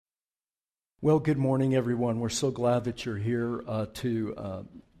Well, good morning, everyone. We're so glad that you're here to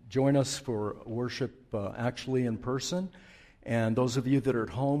join us for worship actually in person. And those of you that are at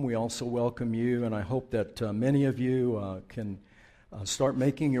home, we also welcome you. And I hope that many of you can start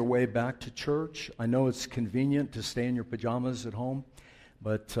making your way back to church. I know it's convenient to stay in your pajamas at home,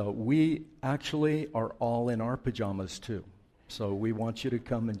 but we actually are all in our pajamas too. So we want you to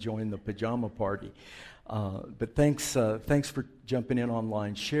come and join the pajama party. But thanks for jumping in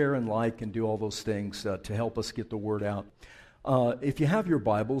online. Share and like and do all those things to help us get the word out. If you have your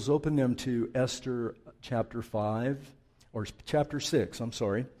Bibles, open them to Esther chapter 5, or chapter 6, I'm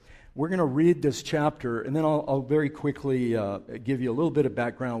sorry. We're going to read this chapter, and then I'll very quickly give you a little bit of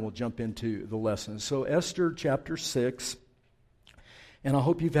background. We'll jump into the lesson. So Esther chapter 6, and I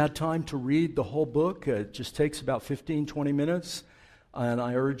hope you've had time to read the whole book. It just takes about 15, 20 minutes. And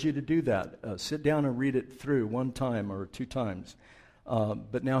I urge you to do that. Sit down and read it through one time or two times.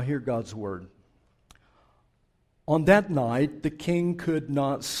 But now hear God's word. On that night, the king could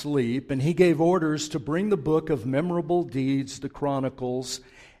not sleep, and he gave orders to bring the book of memorable deeds, the Chronicles,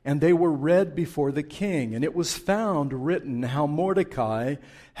 and they were read before the king. And it was found written how Mordecai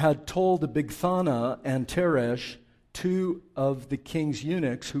had told Bigthana and Teresh, two of the king's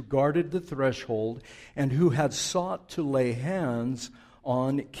eunuchs who guarded the threshold and who had sought to lay hands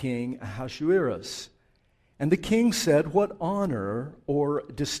on King Ahasuerus. And the king said, "What honor or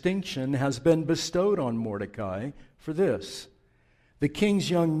distinction has been bestowed on Mordecai for this?" The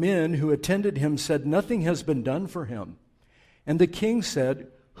king's young men who attended him said, "Nothing has been done for him." And the king said,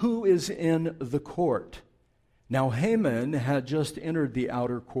 "Who is in the court?" Now Haman had just entered the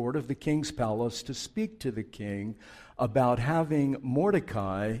outer court of the king's palace to speak to the king about having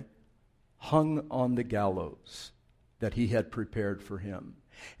Mordecai hung on the gallows that he had prepared for him.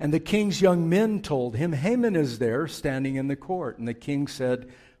 And the king's young men told him, "Haman is there standing in the court." And the king said,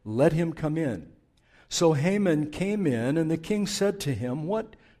 "Let him come in." So Haman came in, and the king said to him,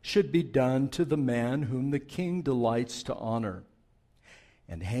 "What should be done to the man whom the king delights to honor?"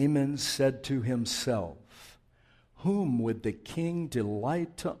 And Haman said to himself, "Whom would the king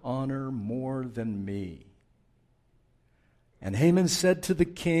delight to honor more than me?" And Haman said to the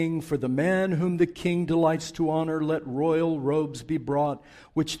king, "For the man whom the king delights to honor, let royal robes be brought,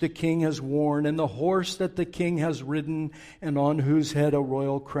 which the king has worn, and the horse that the king has ridden, and on whose head a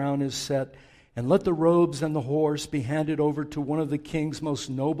royal crown is set. And let the robes and the horse be handed over to one of the king's most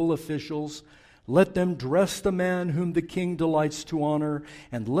noble officials. Let them dress the man whom the king delights to honor,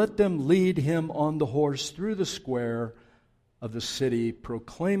 and let them lead him on the horse through the square of the city,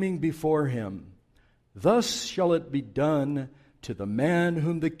 proclaiming before him, 'Thus shall it be done to the man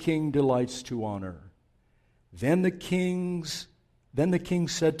whom the king delights to honor.'" Then the king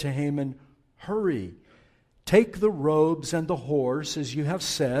said to Haman, "Hurry, take the robes and the horse as you have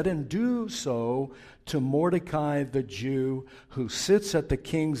said, and do so to Mordecai the Jew who sits at the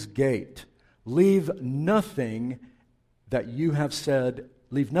king's gate. Leave nothing that you have said,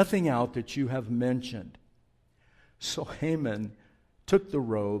 leave nothing out that you have mentioned." So Haman took the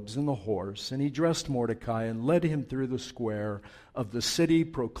robes and the horse, and he dressed Mordecai and led him through the square of the city,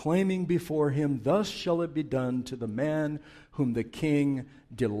 proclaiming before him, "Thus shall it be done to the man whom the king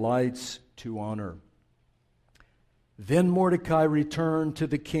delights to honor." Then Mordecai returned to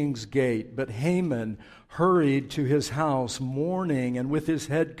the king's gate, but Haman hurried to his house, mourning and with his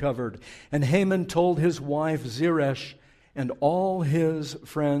head covered. And Haman told his wife Zeresh and all his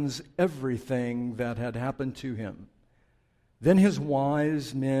friends everything that had happened to him. Then his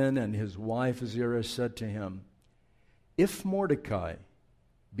wise men and his wife Zeresh said to him, "If Mordecai,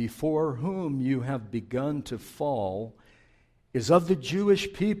 before whom you have begun to fall, is of the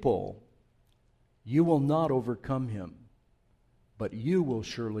Jewish people, you will not overcome him, but you will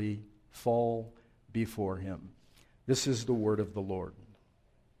surely fall before him." This is the word of the Lord.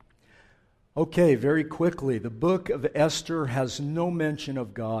 Okay, very quickly, the book of Esther has no mention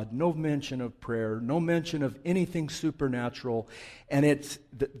of God, no mention of prayer, no mention of anything supernatural, and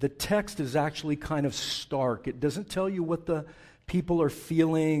the text is actually kind of stark. It doesn't tell you what the people are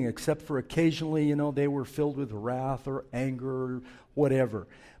feeling, except for occasionally, they were filled with wrath or anger or whatever.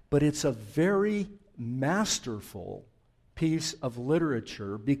 But it's a very masterful piece of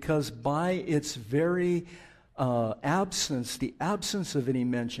literature because by its very absence, the absence of any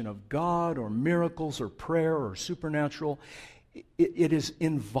mention of God or miracles or prayer or supernatural, it is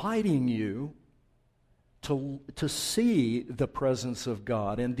inviting you to see the presence of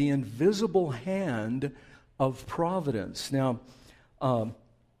God and the invisible hand of providence. Now,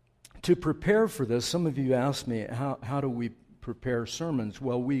 to prepare for this, some of you asked me, how do we prepare sermons?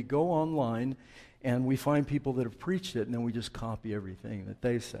 Well, we go online and we find people that have preached it, and then we just copy everything that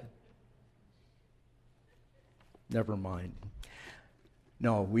they said. Never mind.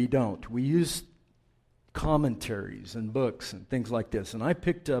 No, we don't. We use commentaries and books and things like this. And I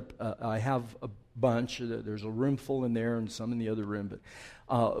picked up, I have a bunch. There's a room full in there and some in the other room.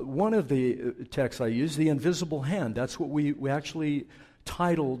 But one of the texts I use, The Invisible Hand. That's what we actually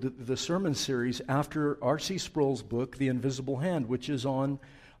titled the sermon series after R.C. Sproul's book, The Invisible Hand, which is on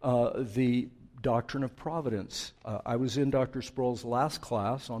the doctrine of providence. I was in Dr. Sproul's last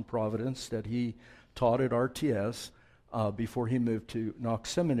class on providence that he taught at RTS before he moved to Knox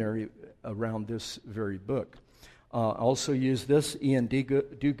Seminary around this very book. I also use this, Ian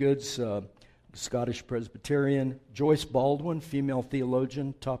Duguid's Scottish Presbyterian, Joyce Baldwin, female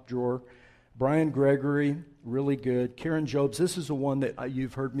theologian, top drawer, Brian Gregory, really good, Karen Jobes, this is the one that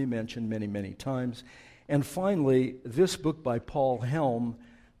you've heard me mention many, many times. And finally, this book by Paul Helm,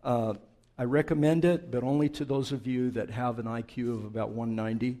 I recommend it, but only to those of you that have an IQ of about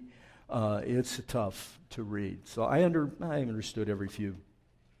 190. It's tough to read. So I understood every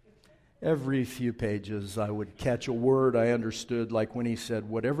few pages. I would catch a word I understood, like when he said,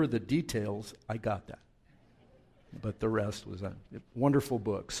 whatever the details, I got that. But the rest was a wonderful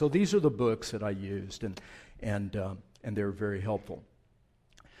book. So these are the books that I used, and they're very helpful.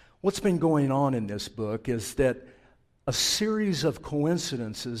 What's been going on in this book is that a series of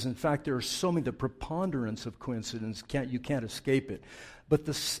coincidences, in fact, there are so many, the preponderance of coincidence, you can't escape it. But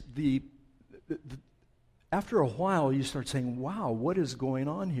after a while, you start saying, wow, what is going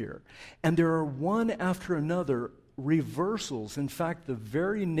on here? And there are one after another reversals. In fact, the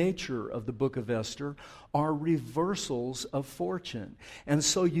very nature of the book of Esther are reversals of fortune. And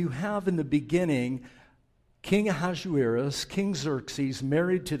so you have in the beginning King Ahasuerus, King Xerxes,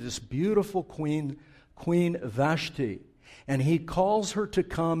 married to this beautiful Queen Vashti. And he calls her to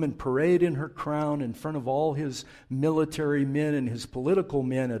come and parade in her crown in front of all his military men and his political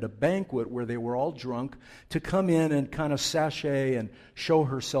men at a banquet where they were all drunk, to come in and kind of sashay and show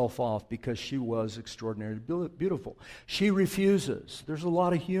herself off because she was extraordinarily beautiful. She refuses. There's a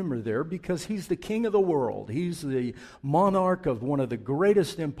lot of humor there because he's the king of the world. He's the monarch of one of the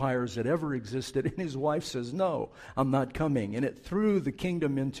greatest empires that ever existed. And his wife says, no, I'm not coming. And it threw the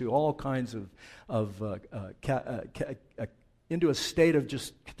kingdom into all kinds into a state of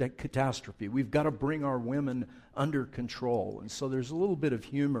just catastrophe. We've got to bring our women under control. And so there's a little bit of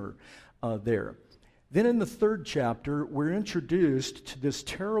humor there. Then in the third chapter, we're introduced to this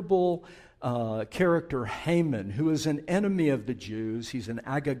terrible character, Haman, who is an enemy of the Jews. He's an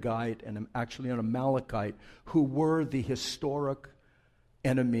Agagite and actually an Amalekite, who were the historic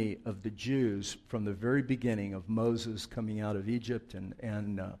enemy of the Jews from the very beginning of Moses coming out of Egypt.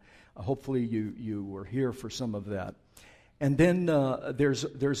 And hopefully you were here for some of that. And then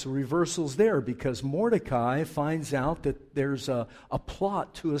there's reversals there because Mordecai finds out that there's a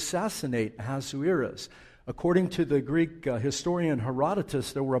plot to assassinate Ahasuerus. According to the Greek historian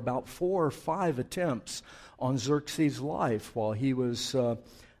Herodotus, there were about 4 or 5 attempts on Xerxes' life while he was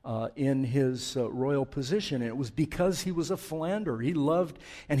in his royal position. And it was because he was a philanderer. He loved,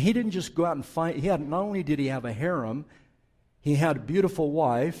 and he didn't just go out and find, not only did he have a harem, he had a beautiful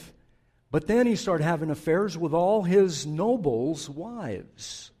wife, but then he started having affairs with all his nobles'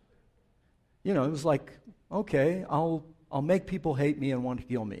 wives. You know, it was like, okay, I'll make people hate me and want to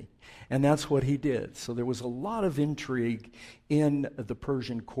kill me. And that's what he did. So there was a lot of intrigue in the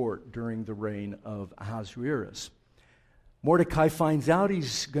Persian court during the reign of Ahasuerus. Mordecai finds out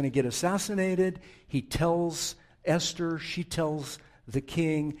he's going to get assassinated. He tells Esther, she tells the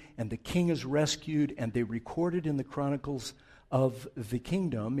king, and the king is rescued, and they record it in the Chronicles of the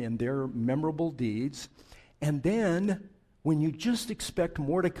kingdom in their memorable deeds. And then when you just expect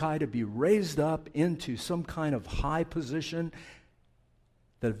Mordecai to be raised up into some kind of high position,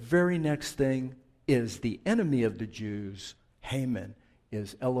 the very next thing is the enemy of the Jews, Haman,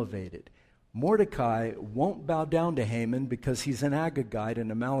 is elevated. Mordecai won't bow down to Haman because he's an Agagite,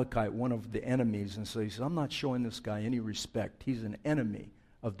 an Amalekite, one of the enemies. And so he says, I'm not showing this guy any respect. He's an enemy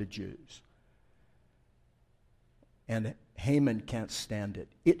of the Jews. And Haman can't stand it.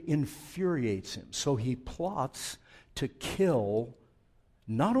 It infuriates him. So he plots to kill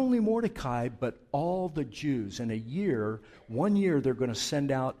not only Mordecai, but all the Jews. In 1 year, they're going to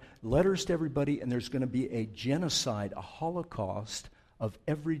send out letters to everybody, and there's going to be a genocide, a Holocaust of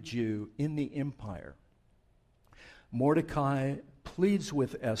every Jew in the empire. Mordecai pleads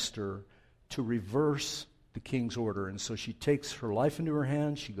with Esther to reverse the king's order. And so she takes her life into her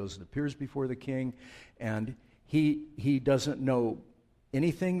hands. She goes and appears before the king, and he doesn't know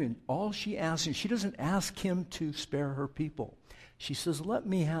anything. And all she asks him, she doesn't ask him to spare her people. She says, let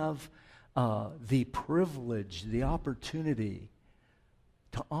me have the privilege, the opportunity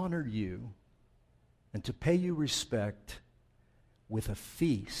to honor you and to pay you respect with a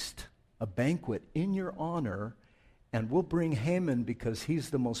feast, a banquet in your honor, and we'll bring Haman because he's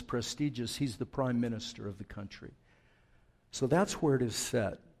the most prestigious, he's the prime minister of the country. So that's where it is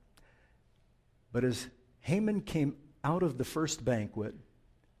set. But as Haman came out of the first banquet,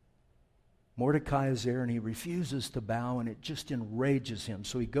 Mordecai is there and he refuses to bow, and it just enrages him.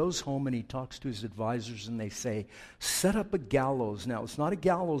 So he goes home and he talks to his advisors, and they say, set up a gallows. Now, it's not a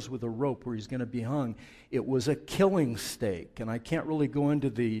gallows with a rope where he's going to be hung. It was a killing stake. And I can't really go into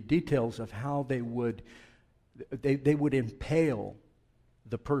the details of how they would impale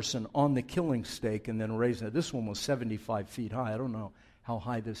the person on the killing stake and then raise it. This one was 75 feet high. I don't know how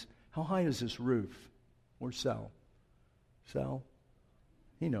high is this roof? Where's Sal? Sal?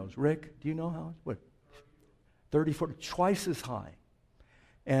 He knows. Rick, do you know how? What? 30, 40, twice as high.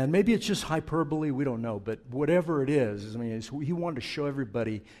 And maybe it's just hyperbole, we don't know. But whatever it is, I mean, he wanted to show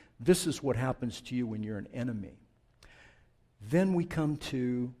everybody this is what happens to you when you're an enemy. Then we come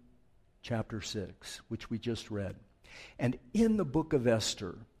to chapter 6, which we just read. And in the book of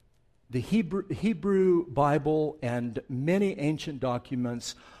Esther, the Hebrew Bible and many ancient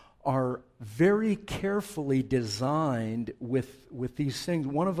documents are very carefully designed with these things.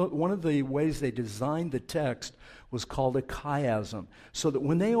 One of the ways they designed the text was called a chiasm, so that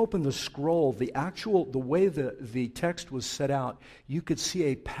when they opened the scroll, the way the text was set out, you could see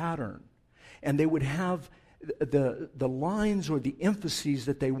a pattern, and they would have the lines or the emphases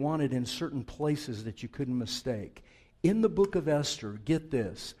that they wanted in certain places that you couldn't mistake. In the book of Esther, get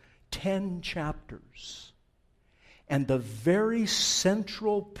this, 10 chapters. And the very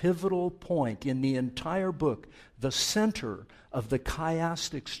central, pivotal point in the entire book, the center of the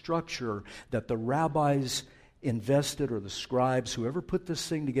chiastic structure that the rabbis invested, or the scribes, whoever put this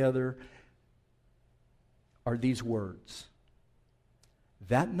thing together, are these words.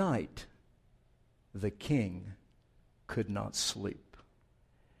 That night, the king could not sleep.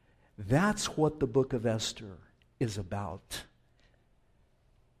 That's what the book of Esther is about.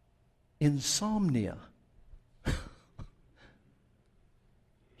 Insomnia.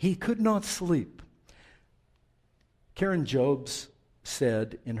 He could not sleep. Karen Jobes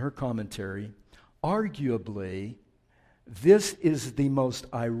said in her commentary, arguably, this is the most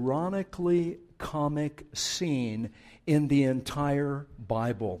ironically comic scene in the entire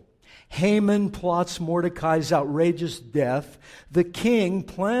Bible. Haman plots Mordecai's outrageous death. The king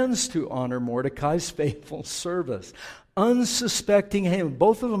plans to honor Mordecai's faithful service. Unsuspecting Haman.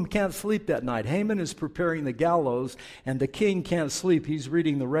 Both of them can't sleep that night. Haman is preparing the gallows, and the king can't sleep. He's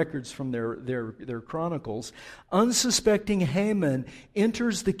reading the records from their chronicles. Unsuspecting Haman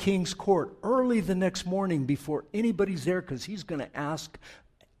enters the king's court early the next morning before anybody's there, because he's going to ask,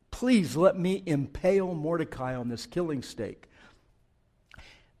 please let me impale Mordecai on this killing stake.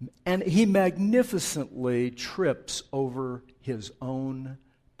 And he magnificently trips over his own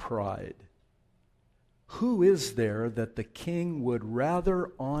pride. Who is there that the king would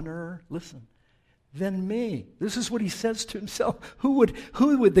rather honor, listen, than me? This is what he says to himself. Who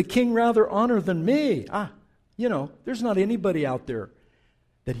would the king rather honor than me? There's not anybody out there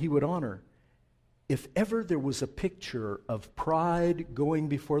that he would honor. If ever there was a picture of pride going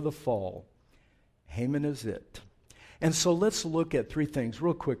before the fall, Haman is it. And so let's look at three things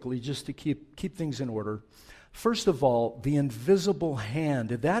real quickly just to keep things in order. First of all, the invisible hand.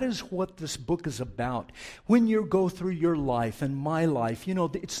 That is what this book is about. When you go through your life and my life,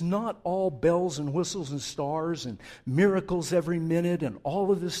 it's not all bells and whistles and stars and miracles every minute and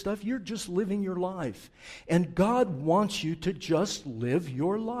all of this stuff. You're just living your life. And God wants you to just live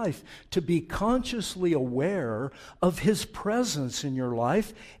your life, to be consciously aware of His presence in your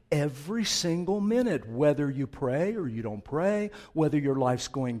life every single minute, whether you pray or you don't pray, whether your life's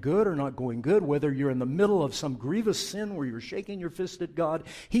going good or not going good, whether you're in the middle of some grievous sin where you're shaking your fist at God,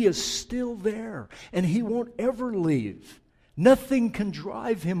 He is still there, and He won't ever leave. Nothing can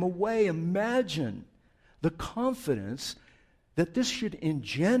drive Him away. Imagine the confidence that this should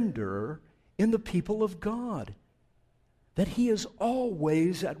engender in the people of God, that He is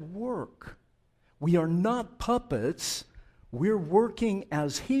always at work. We are not puppets. We're working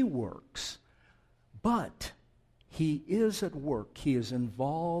as He works, but He is at work. He is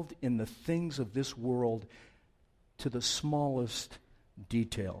involved in the things of this world to the smallest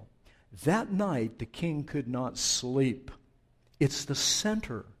detail. That night, the king could not sleep. It's the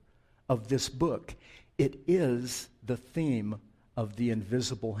center of this book. It is the theme of the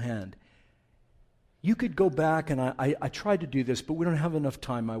invisible hand. You could go back, and I tried to do this, but we don't have enough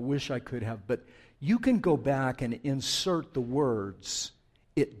time. I wish I could have, but you can go back and insert the words,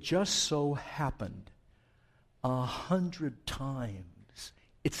 "It just so happened," 100 times.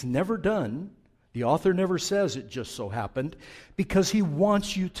 It's never done. The author never says it just so happened, because he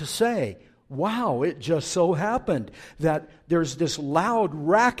wants you to say, wow, it just so happened that there's this loud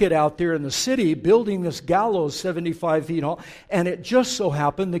racket out there in the city building this gallows 75 feet tall, and it just so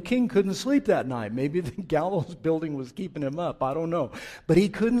happened the king couldn't sleep that night. Maybe the gallows building was keeping him up, I don't know. But he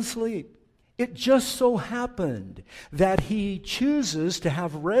couldn't sleep. It just so happened that he chooses to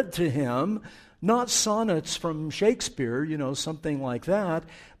have read to him not sonnets from Shakespeare, something like that,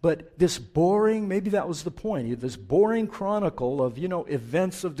 but this boring, maybe that was the point, this boring chronicle of,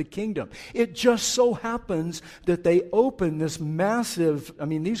 events of the kingdom. It just so happens that they open this massive,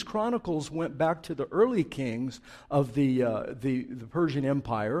 these chronicles went back to the early kings of the Persian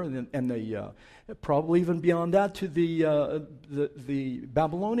Empire, and the probably even beyond that to the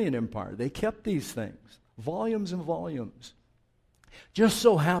Babylonian Empire. They kept these things, volumes and volumes. Just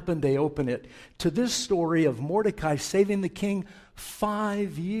so happened they open it to this story of Mordecai saving the king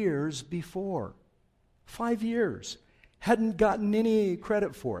 5 years before. 5 years. Hadn't gotten any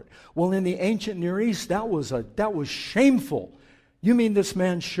credit for it. Well, in the ancient Near East, that was shameful. You mean this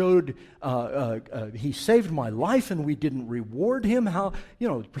man showed, he saved my life and we didn't reward him? How, we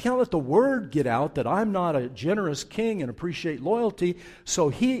can't let the word get out that I'm not a generous king and appreciate loyalty. So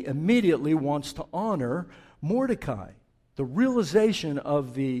he immediately wants to honor Mordecai. The realization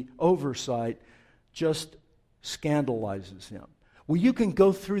of the oversight just scandalizes him. Well, you can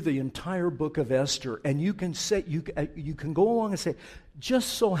go through the entire book of Esther, and you can say you can go along and say, just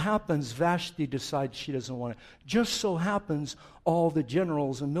so happens Vashti decides she doesn't want it. Just so happens all the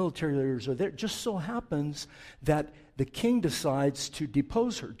generals and military leaders are there. Just so happens that the king decides to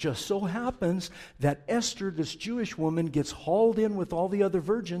depose her. Just so happens that Esther, this Jewish woman, gets hauled in with all the other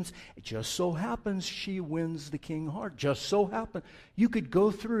virgins. It just so happens she wins the king's heart. Just so happens. You could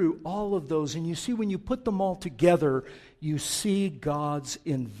go through all of those, and you see when you put them all together, you see God's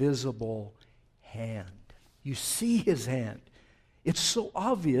invisible hand. You see his hand. It's so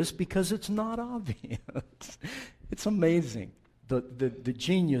obvious because it's not obvious. It's amazing. The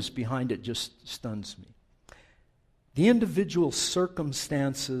genius behind it just stuns me. The individual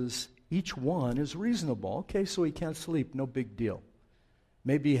circumstances, each one is reasonable. Okay, so he can't sleep, no big deal.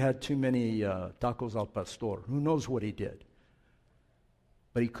 Maybe he had too many tacos al pastor. Who knows what he did?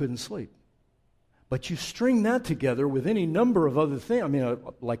 But he couldn't sleep. But you string that together with any number of other things,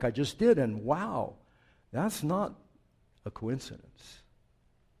 like I just did, and wow, that's not a coincidence.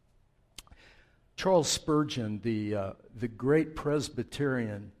 Charles Spurgeon, the great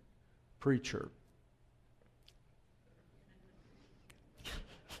Presbyterian preacher,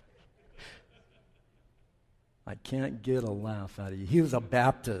 I can't get a laugh out of you. He was a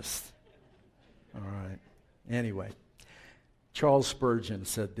Baptist. All right. Anyway, Charles Spurgeon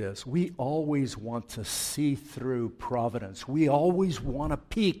said this: we always want to see through providence. We always want to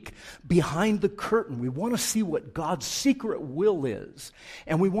peek behind the curtain. We want to see what God's secret will is.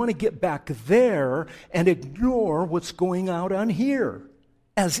 And we want to get back there and ignore what's going on here.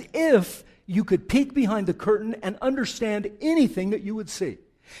 As if you could peek behind the curtain and understand anything that you would see.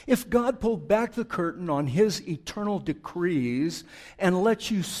 If God pulled back the curtain on his eternal decrees and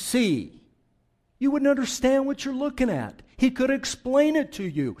let you see, you wouldn't understand what you're looking at. He could explain it to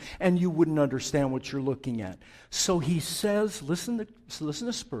you, and you wouldn't understand what you're looking at. So he says, listen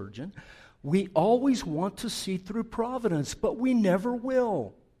to Spurgeon, we always want to see through providence, but we never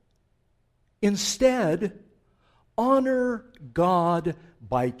will. Instead, honor God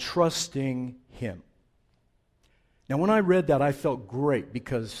by trusting him. Now, when I read that, I felt great,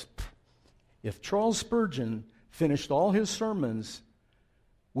 because if Charles Spurgeon finished all his sermons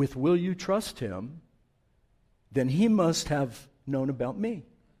with "Will you trust him?" then he must have known about me.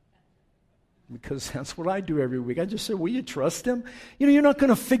 Because that's what I do every week. I just say, will you trust him? You're not going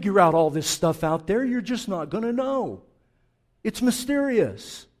to figure out all this stuff out there. You're just not going to know. It's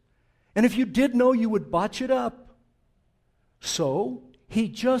mysterious. And if you did know, you would botch it up. So he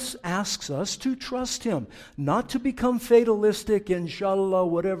just asks us to trust him, not to become fatalistic, inshallah,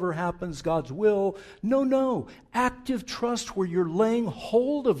 whatever happens, God's will. No. Active trust where you're laying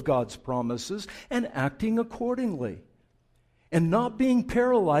hold of God's promises and acting accordingly. And not being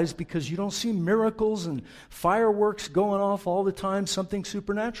paralyzed because you don't see miracles and fireworks going off all the time, something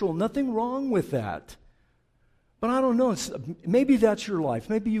supernatural. Nothing wrong with that. But I don't know, maybe that's your life.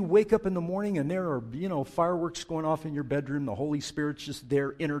 Maybe you wake up in the morning and there are, fireworks going off in your bedroom. The Holy Spirit's just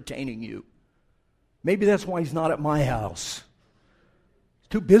there entertaining you. Maybe that's why he's not at my house. He's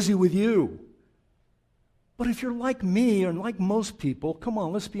too busy with you. But if you're like me and like most people, come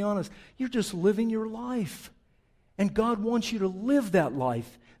on, let's be honest, you're just living your life. And God wants you to live that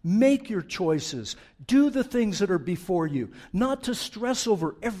life. Make your choices. Do the things that are before you. Not to stress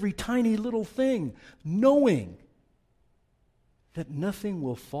over every tiny little thing, knowing that nothing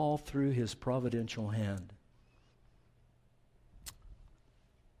will fall through His providential hand.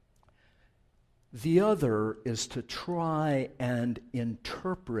 The other is to try and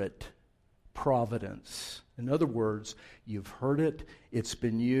interpret providence. In other words, you've heard it, it's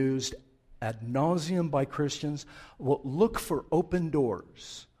been used ad nauseum by Christians. Well, look for open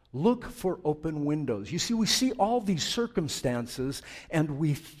doors. Look for open windows. You see, we see all these circumstances and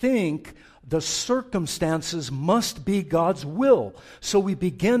we think the circumstances must be God's will. So we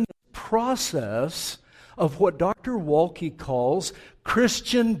begin the process of what Dr. Walke calls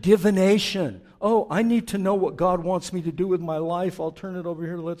Christian divination. Oh, I need to know what God wants me to do with my life. I'll turn it over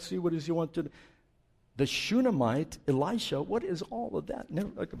here. Let's see what does He want to do. The Shunammite, Elisha, what is all of that?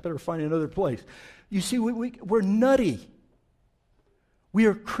 I better find another place. You see, we're nutty. We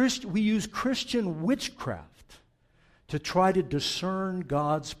use Christian witchcraft to try to discern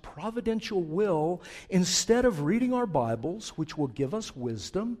God's providential will instead of reading our Bibles, which will give us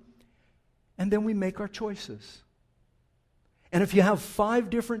wisdom, and then we make our choices. And if you have 5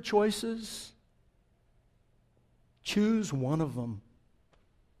 different choices, choose one of them.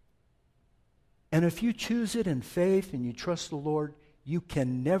 And if you choose it in faith and you trust the Lord, you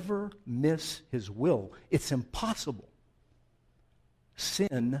can never miss His will. It's impossible.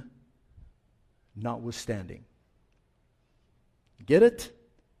 Sin notwithstanding. Get it?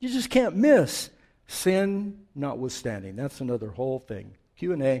 You just can't miss sin notwithstanding. That's another whole thing.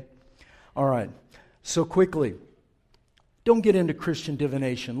 Q&A. All right. So quickly, don't get into Christian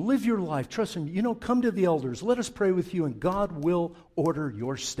divination. Live your life. Trust Him. Come to the elders. Let us pray with you, and God will order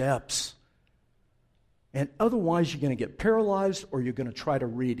your steps. And otherwise, you're going to get paralyzed, or you're going to try to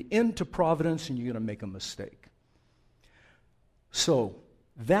read into providence, and you're going to make a mistake. So,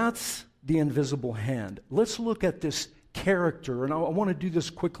 that's the invisible hand. Let's look at this character, and I want to do this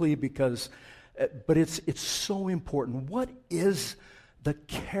quickly but it's so important. What is the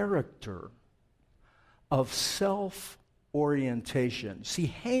character of self-orientation? See,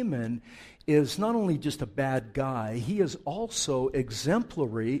 Haman is not only just a bad guy, he is also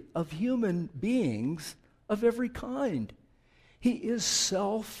exemplary of human beings of every kind. He is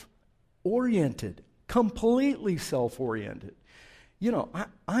self-oriented, completely self-oriented.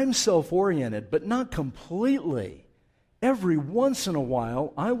 I'm self-oriented, but not completely. Every once in a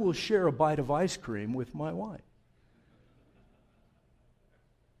while, I will share a bite of ice cream with my wife.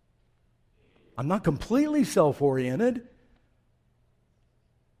 I'm not completely self-oriented.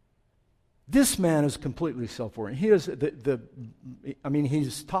 This man is completely self-oriented. He is he's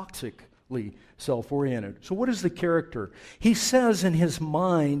toxically self-oriented. So what is the character? He says in his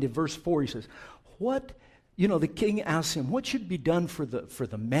mind, in verse 4, he says, the king asks him, what should be done for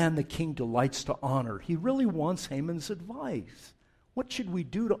the man the king delights to honor? He really wants Haman's advice. What should we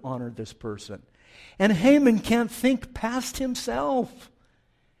do to honor this person? And Haman can't think past himself.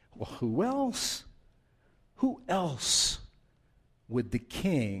 Well, who else? Who else would the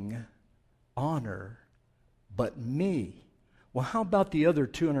king honor but me? Well, how about the other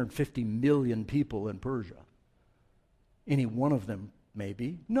 250 million people in Persia? Any one of them,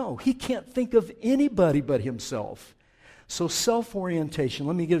 maybe? No, he can't think of anybody but himself. So self-orientation,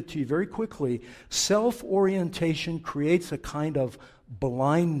 let me give it to you very quickly. Self-orientation creates a kind of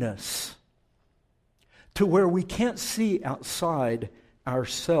blindness to where we can't see outside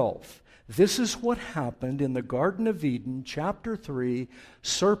ourselves. This is what happened in the Garden of Eden, chapter 3.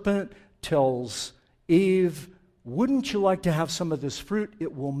 Serpent tells Eve, wouldn't you like to have some of this fruit?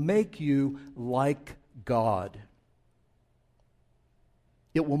 It will make you like God.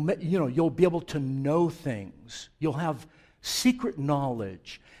 It will, you'll be able to know things. You'll have secret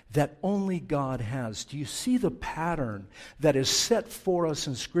knowledge that only God has. Do you see the pattern that is set for us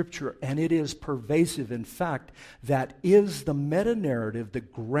in Scripture? And it is pervasive. In fact, that is the meta-narrative, the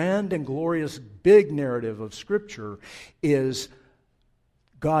grand and glorious big narrative of Scripture is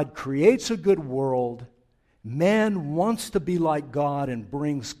God creates a good world. Man wants to be like God and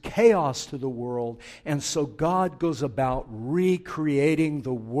brings chaos to the world. And so God goes about recreating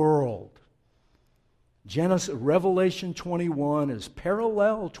the world. Revelation 21 is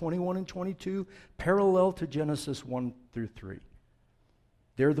parallel, 21 and 22, parallel to Genesis 1 through 3.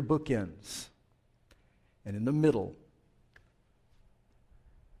 There the book ends. And in the middle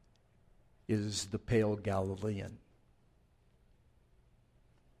is the pale Galilean.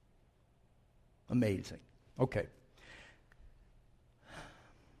 Amazing. Okay.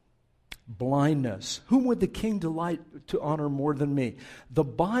 blindness. Whom would the king delight to honor more than me? The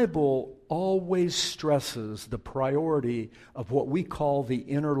Bible always stresses the priority of what we call the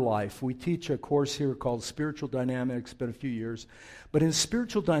inner life. We teach a course here called Spiritual Dynamics, been a few years. But in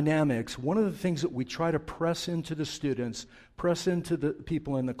Spiritual Dynamics, one of the things that we try to press into the students, press into the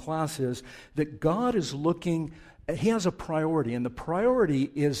people in the class is that God is looking, He has a priority, and the priority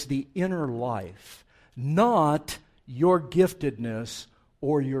is the inner life, not your giftedness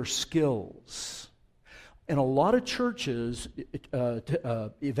or your skills. In a lot of churches,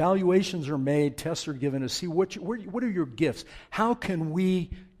 evaluations are made, tests are given to see what are your gifts. How can we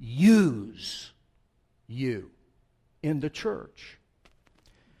use you in the church?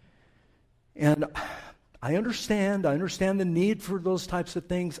 And I understand the need for those types of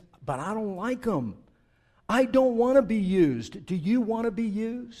things, but I don't like them. I don't want to be used. Do you want to be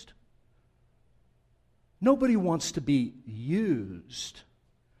used? Nobody wants to be used.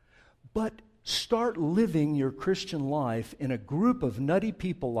 But start living your Christian life in a group of nutty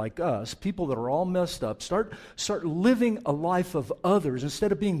people like us, people that are all messed up. Start living a life of others.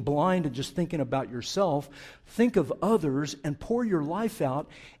 Instead of being blind and just thinking about yourself, think of others and pour your life out,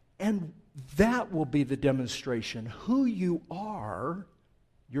 and that will be the demonstration. Who you are,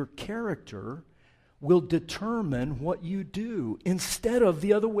 your character, will determine what you do instead of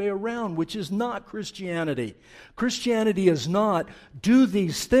the other way around, which is not Christianity. Christianity is not do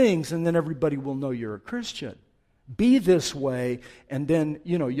these things and then everybody will know you're a Christian. Be this way and then,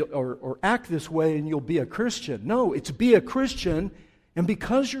 or act this way and you'll be a Christian. No, it's be a Christian, and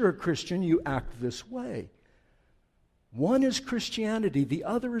because you're a Christian, you act this way. One is Christianity, the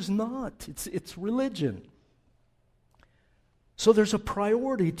other is not. It's religion. So there's a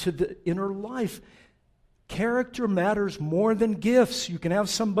priority to the inner life. Character matters more than gifts. You can have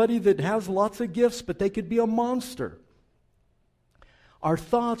somebody that has lots of gifts, but they could be a monster. Our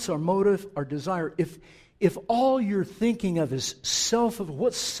thoughts, our motive, our desire, if all you're thinking of is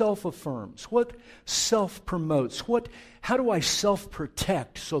what self-affirms, what self-promotes, how do I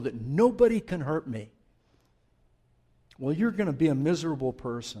self-protect so that nobody can hurt me? Well, you're going to be a miserable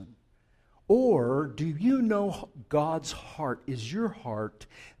person. Or do you know God's heart? Is your heart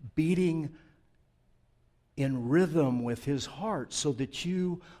beating in rhythm with His heart so that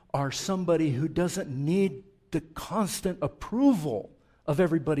you are somebody who doesn't need the constant approval of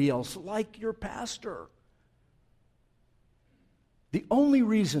everybody else, like your pastor? The only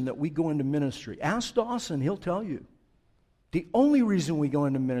reason that we go into ministry, ask Dawson, he'll tell you. The only reason we go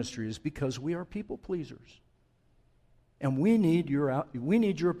into ministry is because we are people pleasers. And we need your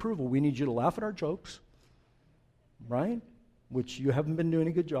approval. We need you to laugh at our jokes, right? Which you haven't been doing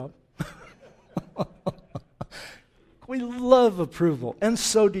a good job. We love approval, and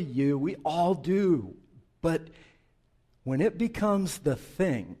so do you. We all do. But when it becomes the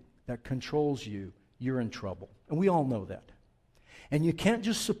thing that controls you, you're in trouble. And we all know that. And you can't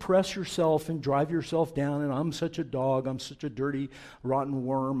just suppress yourself and drive yourself down, and I'm such a dog, I'm such a dirty, rotten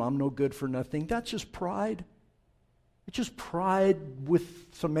worm, I'm no good for nothing. That's just pride. It's just pride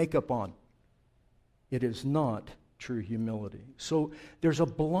with some makeup on. It is not true humility. So there's a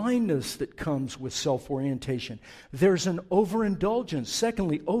blindness that comes with self-orientation. There's an overindulgence.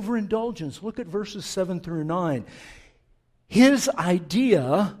 Secondly, overindulgence. Look at verses 7 through 9. His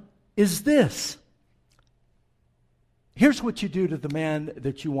idea is this. Here's what you do to the man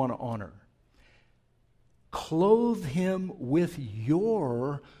that you want to honor. Clothe him with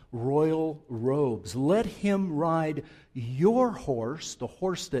your royal robes. Let him ride your horse, the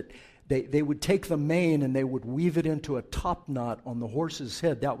horse that they would take the mane and they would weave it into a top knot on the horse's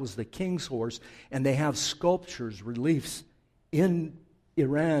head. That was the king's horse. And they have sculptures, reliefs in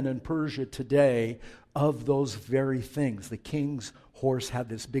Iran and Persia today of those very things. The king's horse had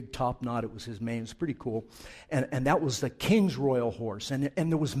this big top knot. It was his mane. It's pretty cool. And that was the king's royal horse. And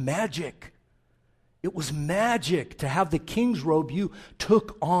there was magic. It was magic to have the king's robe. You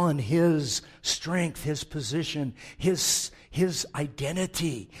took on his strength, his position, his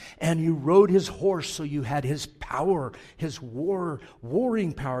identity, and you rode his horse, so you had his power, his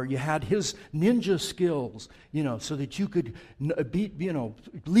warring power. You had his ninja skills, so that you could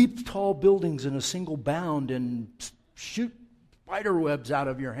leap tall buildings in a single bound and shoot spider webs out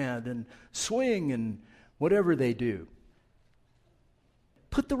of your hand and swing and whatever they do.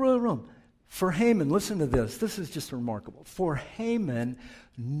 Put the royal robe. For Haman, listen to this. This is just remarkable. For Haman,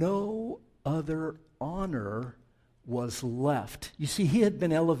 no other honor was left. You see, he had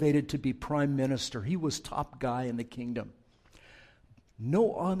been elevated to be prime minister. He was top guy in the kingdom.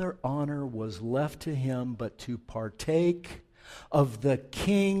 No other honor was left to him but to partake of the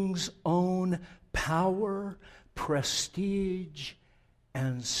king's own power, prestige,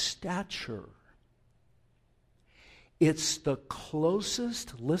 and stature. It's the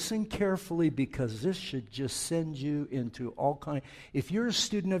closest, listen carefully, because this should just send you into all kind. If you're a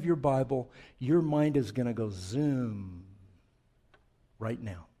student of your Bible, your mind is going to go zoom right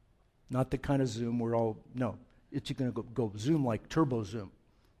now. Not the kind of zoom we're all, no. It's going to go zoom like turbo zoom.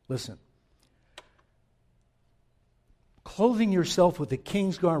 Listen. Clothing yourself with the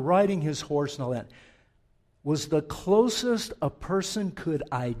king's garment, riding his horse and all that, was the closest a person could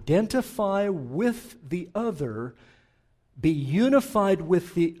identify with the other, be unified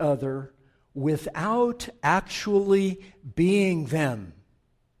with the other, without actually being them.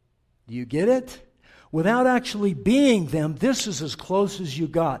 Do you get it? Without actually being them, this is as close as you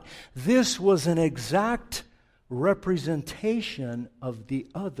got. This was an exact representation of the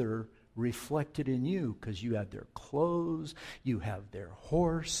other reflected in you, because you have their clothes, you have their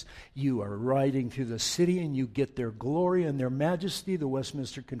horse, you are riding through the city and you get their glory and their majesty. The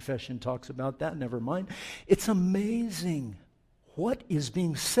Westminster Confession talks about that, never mind. It's amazing what is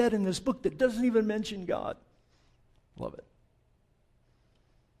being said in this book that doesn't even mention God. Love it.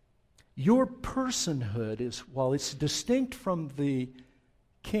 Your personhood is, while it's distinct from the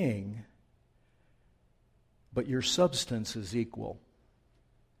king, but your substance is equal.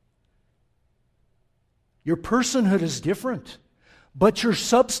 Your personhood is different, but your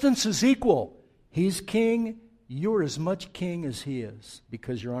substance is equal. He's king, you're as much king as he is,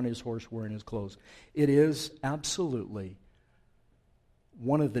 because you're on his horse wearing his clothes. It is absolutely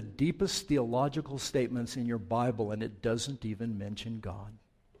one of the deepest theological statements in your Bible, and it doesn't even mention God.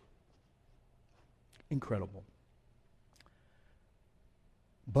 Incredible.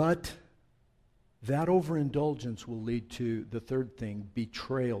 But that overindulgence will lead to the third thing,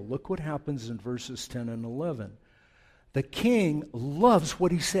 betrayal. Look what happens in verses 10 and 11. The king loves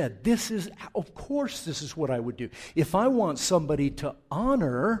what he said. Of course, this is what I would do. If I want somebody to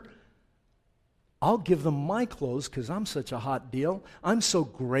honor, I'll give them my clothes because I'm such a hot deal. I'm so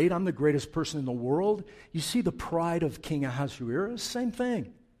great. I'm the greatest person in the world. You see the pride of King Ahasuerus? Same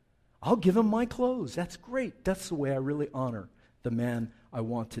thing. I'll give him my clothes. That's great. That's the way I really honor the man I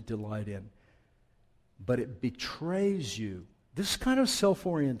want to delight in. But it betrays you. This kind of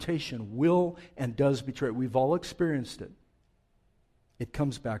self-orientation will and does betray. We've all experienced it. It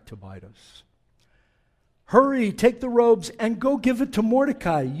comes back to bite us. Hurry, take the robes and go give it to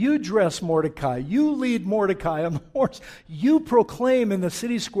Mordecai. You dress Mordecai. You lead Mordecai on the horse. You proclaim in the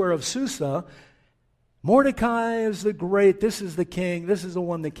city square of Susa, Mordecai is the great, this is the king, this is the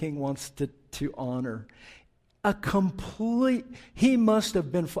one the king wants to honor. He must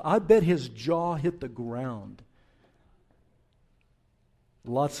have been, I bet his jaw hit the ground.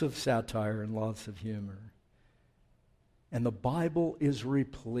 Lots of satire and lots of humor. And the Bible is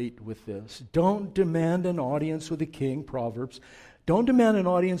replete with this. Don't demand an audience with the king, Proverbs. Don't demand an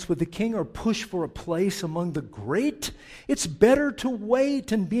audience with the king or push for a place among the great. It's better to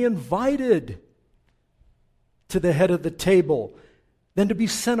wait and be invited to the head of the table than to be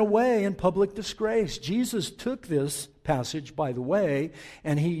sent away in public disgrace. Jesus took this passage, by the way,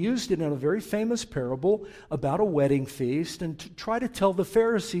 and he used it in a very famous parable about a wedding feast, and to try to tell the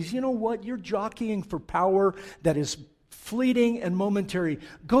Pharisees, you know what, you're jockeying for power that is fleeting and momentary.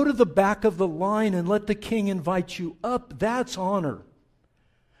 Go to the back of the line and let the king invite you up. That's honor.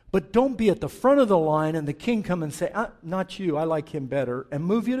 But don't be at the front of the line and the king come and say, not you, I like him better, and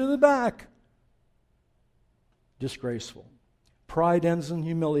move you to the back. Disgraceful. Pride ends in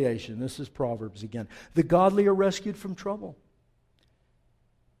humiliation. This is Proverbs again. The godly are rescued from trouble,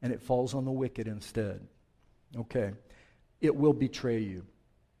 and it falls on the wicked instead. Okay, it will betray you.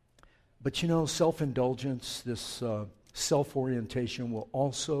 But you know, self-indulgence, this self-orientation will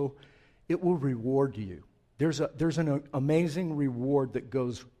also, it will reward you. There's an amazing reward that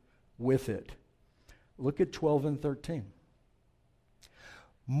goes with it. Look at 12 and 13.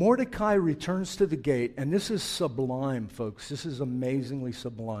 Mordecai returns to the gate, and this is sublime, folks. This is amazingly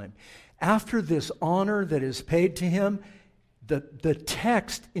sublime. After this honor that is paid to him, the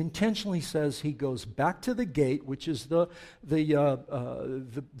text intentionally says he goes back to the gate, which is the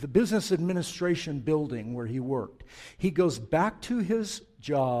business administration building where he worked. He goes back to his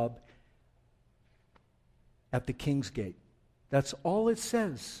job at the king's gate. That's all it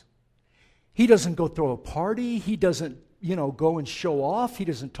says. He doesn't go throw a party. He doesn't go and show off. He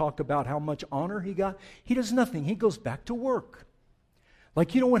doesn't talk about how much honor he got. He does nothing. He goes back to work.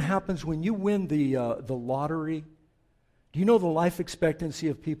 Like, what happens when you win the lottery? Do you know the life expectancy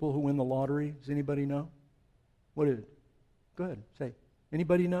of people who win the lottery? Does anybody know? What is it? Go ahead, say.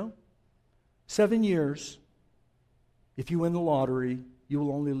 Anybody know? 7 years. If you win the lottery, you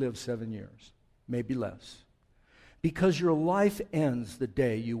will only live 7 years, maybe less. because your life ends the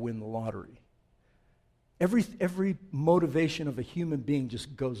day you win the lottery. Every motivation of a human being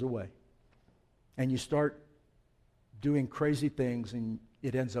just goes away. And you start doing crazy things and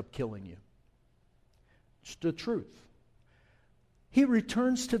it ends up killing you. It's the truth. He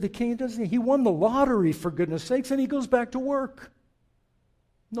returns to the king, doesn't he? He won the lottery, for goodness sakes, and he goes back to work.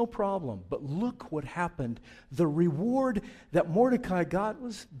 No problem. But look what happened. The reward that Mordecai got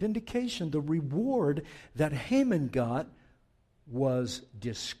was vindication. The reward that Haman got was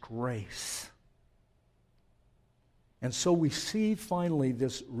disgrace. And so we see finally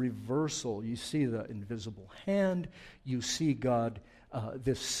this reversal. You see the invisible hand. You see God,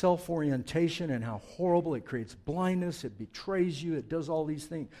 this self-orientation and how horrible it creates blindness. It betrays you. It does all these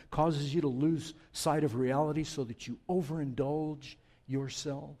things. Causes you to lose sight of reality so that you overindulge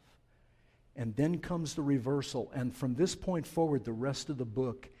yourself. And then comes the reversal. And from this point forward, the rest of the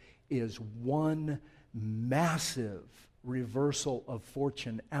book is one massive reversal of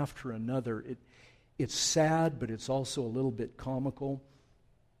fortune after another. It's sad, but it's also a little bit comical.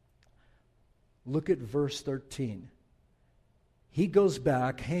 Look at verse 13. He goes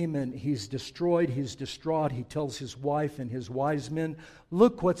back, Haman, he's destroyed, he's distraught. He tells his wife and his wise men,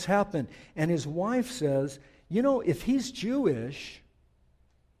 look what's happened. And his wife says, you know, if he's Jewish,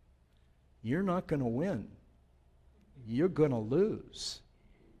 you're not going to win. You're going to lose.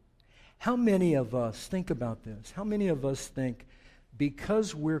 How many of us, think about this, how many of us think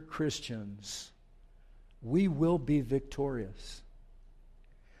because we're Christians, we will be victorious?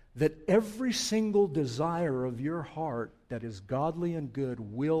 That every single desire of your heart that is godly and good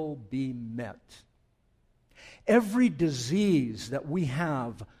will be met. Every disease that we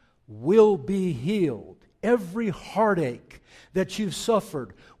have will be healed. Every heartache that you've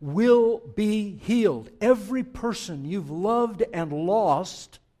suffered will be healed. Every person you've loved and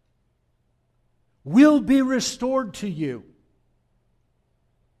lost will be restored to you.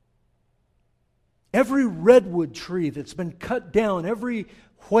 Every redwood tree that's been cut down, every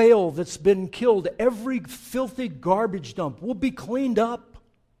whale that's been killed, every filthy garbage dump will be cleaned up.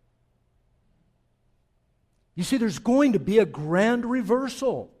 You see, there's going to be a grand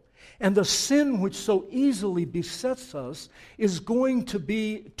reversal. And the sin which so easily besets us is going to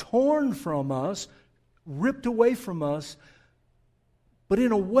be torn from us, ripped away from us, but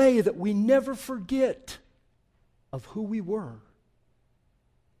in a way that we never forget of who we were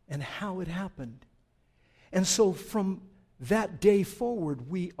and how it happened. And so from that day forward,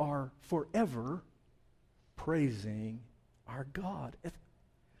 we are forever praising our God.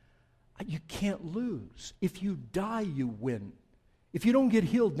 You can't lose. If you die, you win. If you don't get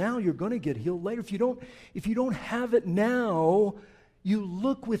healed now, you're going to get healed later. If you don't have it now, you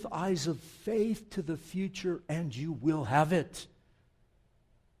look with eyes of faith to the future and you will have it.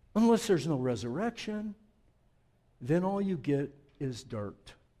 Unless there's no resurrection, then all you get is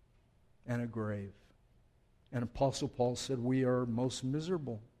dirt and a grave. And Apostle Paul said we are most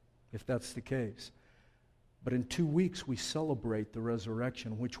miserable if that's the case. But in 2 weeks we celebrate the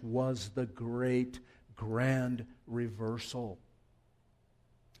resurrection, which was the great, grand reversal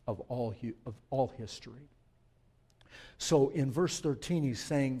of all history. So in verse 13 he's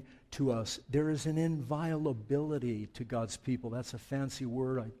saying to us, there is an inviolability to God's people. That's a fancy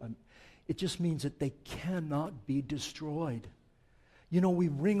word. It just means that they cannot be destroyed. You know, we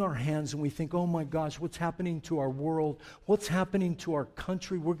wring our hands and we think, oh my gosh, what's happening to our world? What's happening to our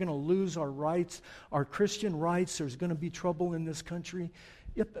country? We're going to lose our rights, our Christian rights. There's going to be trouble in this country.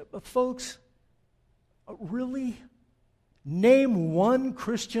 Folks, really? Name one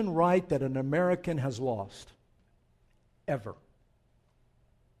Christian right that an American has lost. Ever.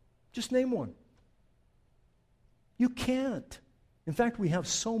 Just name one. You can't. In fact, we have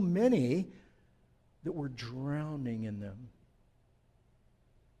so many that we're drowning in them.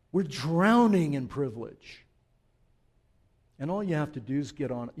 We're drowning in privilege. And all you have to do is get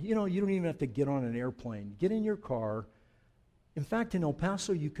on. You know, you don't even have to get on an airplane. Get in your car. In fact, in El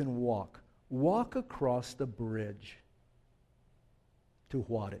Paso, you can walk. Walk across the bridge to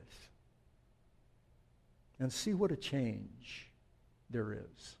Juarez. And see what a change there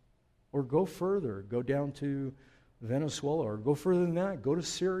is. Or go further. Go down to Venezuela. Or go further than that. Go to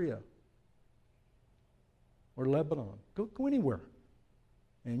Syria. Or Lebanon. Go anywhere.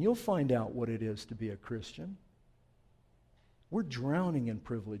 And you'll find out what it is to be a Christian. We're drowning in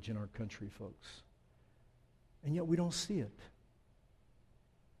privilege in our country, folks. And yet we don't see it.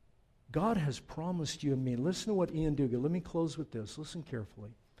 God has promised you and me. Listen to what Ian Dugan, let me close with this. Listen carefully.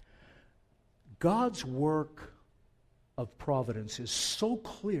 God's work of providence is so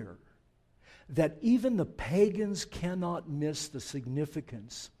clear that even the pagans cannot miss the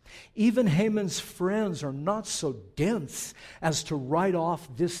significance. Even Haman's friends are not so dense as to write off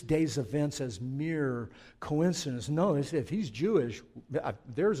this day's events as mere coincidence. No, if he's Jewish,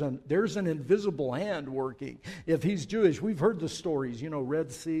 there's an invisible hand working. If he's Jewish, we've heard the stories,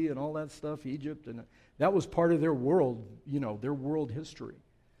 Red Sea and all that stuff, Egypt, and that was part of their world, their world history.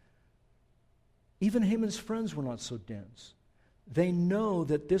 Even Haman's friends were not so dense. They know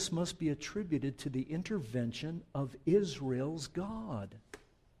that this must be attributed to the intervention of Israel's God.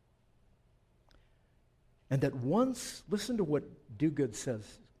 And that once, listen to what Duguid says,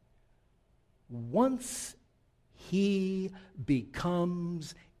 once he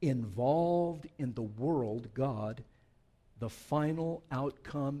becomes involved in the world, God, the final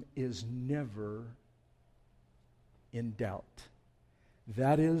outcome is never in doubt.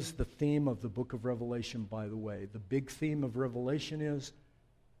 That is the theme of the book of Revelation, by the way. The big theme of Revelation is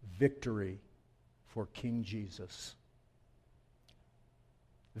victory for King Jesus.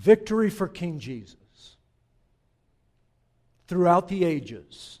 Victory for King Jesus. Throughout the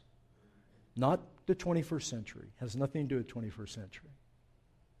ages. Not the 21st century. Has nothing to do with the 21st century.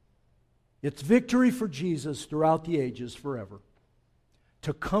 It's victory for Jesus throughout the ages forever.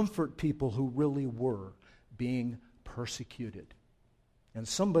 To comfort people who really were being persecuted. And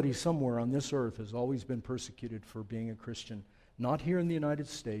somebody somewhere on this earth has always been persecuted for being a Christian. Not here in the United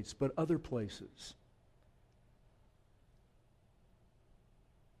States, but other places.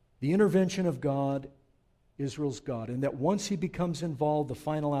 The intervention of God, Israel's God, and that once he becomes involved, the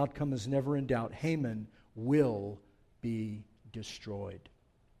final outcome is never in doubt. Haman will be destroyed.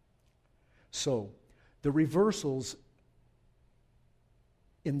 So, the reversals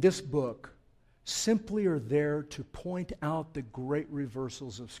in this book simply are there to point out the great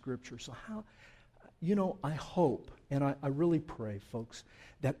reversals of Scripture. So how, I hope, and I really pray, folks,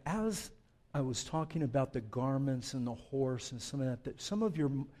 that as I was talking about the garments and the horse and some of that some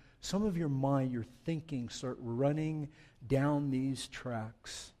of your mind, your thinking start running down these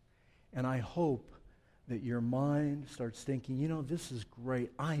tracks. And I hope that your mind starts thinking, this is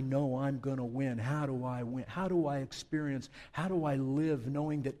great. I know I'm going to win. How do I win? How do I experience? How do I live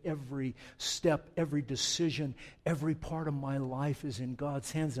knowing that every step, every decision, every part of my life is in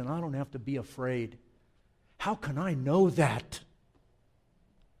God's hands and I don't have to be afraid? How can I know that?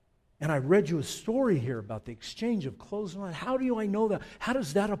 And I read you a story here about the exchange of clothes. How do I know that? How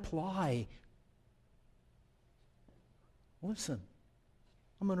does that apply? Listen,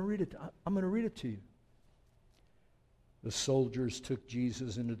 I'm going to read it to you. The soldiers took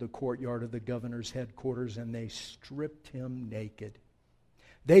Jesus into the courtyard of the governor's headquarters and they stripped him naked.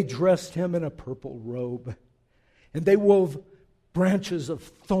 They dressed him in a purple robe and they wove branches of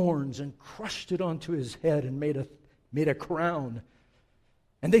thorns and crushed it onto his head and made a crown.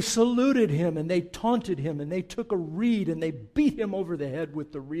 And they saluted him and they taunted him and they took a reed and they beat him over the head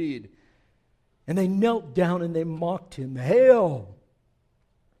with the reed. And they knelt down and they mocked him. Hail,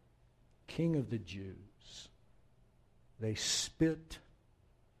 King of the Jews. They spit.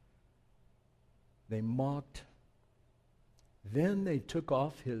 They mocked. Then they took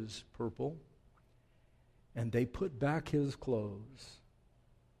off his purple and they put back his clothes,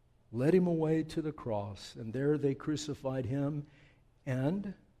 led him away to the cross, and there they crucified him.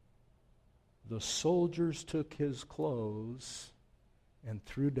 And the soldiers took his clothes and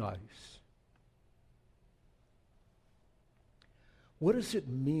threw dice. What does it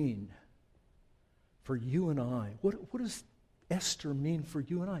mean for you and I? What does Esther mean for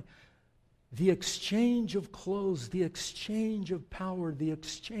you and I? The exchange of clothes, the exchange of power, the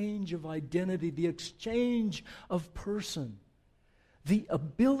exchange of identity, the exchange of person. The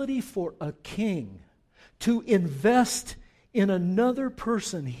ability for a king to invest in another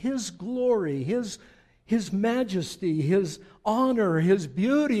person, his glory, his majesty, his honor, his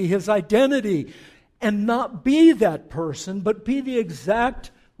beauty, his identity, and not be that person, but be the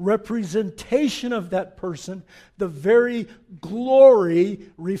exact representation of that person, the very glory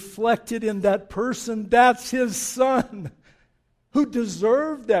reflected in that person. That's his son, who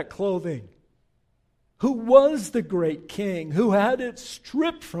deserved that clothing, who was the great king, who had it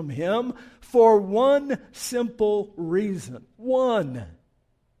stripped from him for one simple reason. One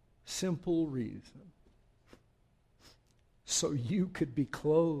simple reason. So you could be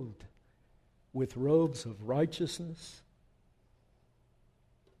clothed with robes of righteousness.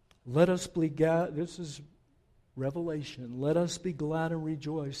 Let us be glad. This is Revelation. Let us be glad and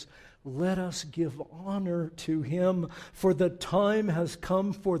rejoice. Let us give honor to him, for the time has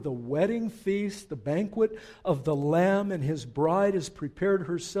come for the wedding feast, the banquet of the Lamb, and his bride has prepared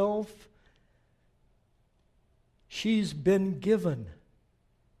herself. She's been given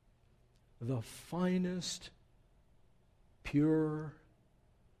the finest, pure,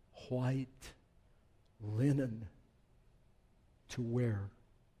 white linen to wear.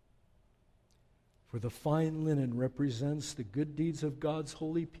 For the fine linen represents the good deeds of God's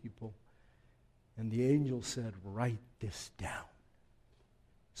holy people. And the angel said, write this down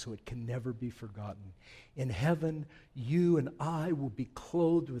so it can never be forgotten. In heaven, you and I will be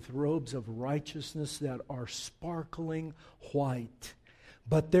clothed with robes of righteousness that are sparkling white.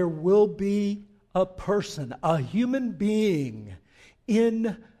 But there will be a person, a human being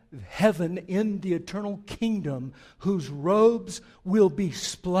in heaven, in the eternal kingdom, whose robes will be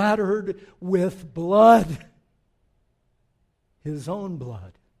splattered with blood, His own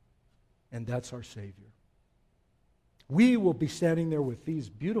blood. And that's our Savior. We will be standing there with these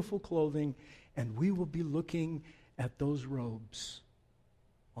beautiful clothing, and we will be looking at those robes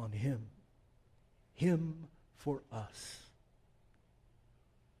on Him. Him for us.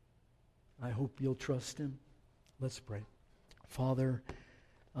 I hope you'll trust Him. Let's pray. Father,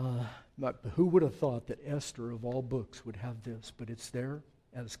 who would have thought that Esther, of all books, would have this? But it's there,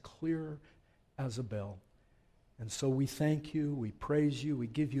 as clear as a bell. And so we thank you, we praise you, we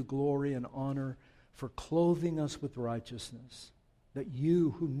give you glory and honor for clothing us with righteousness. That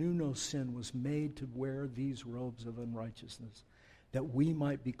you, who knew no sin, was made to wear these robes of unrighteousness, that we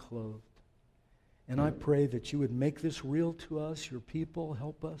might be clothed. And I pray that you would make this real to us, your people.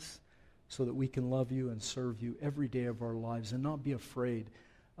 Help us so that we can love you and serve you every day of our lives and not be afraid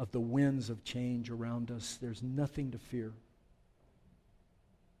of the winds of change around us. There's nothing to fear.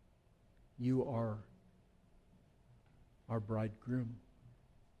 You are our bridegroom.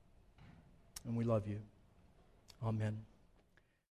 And we love you. Amen.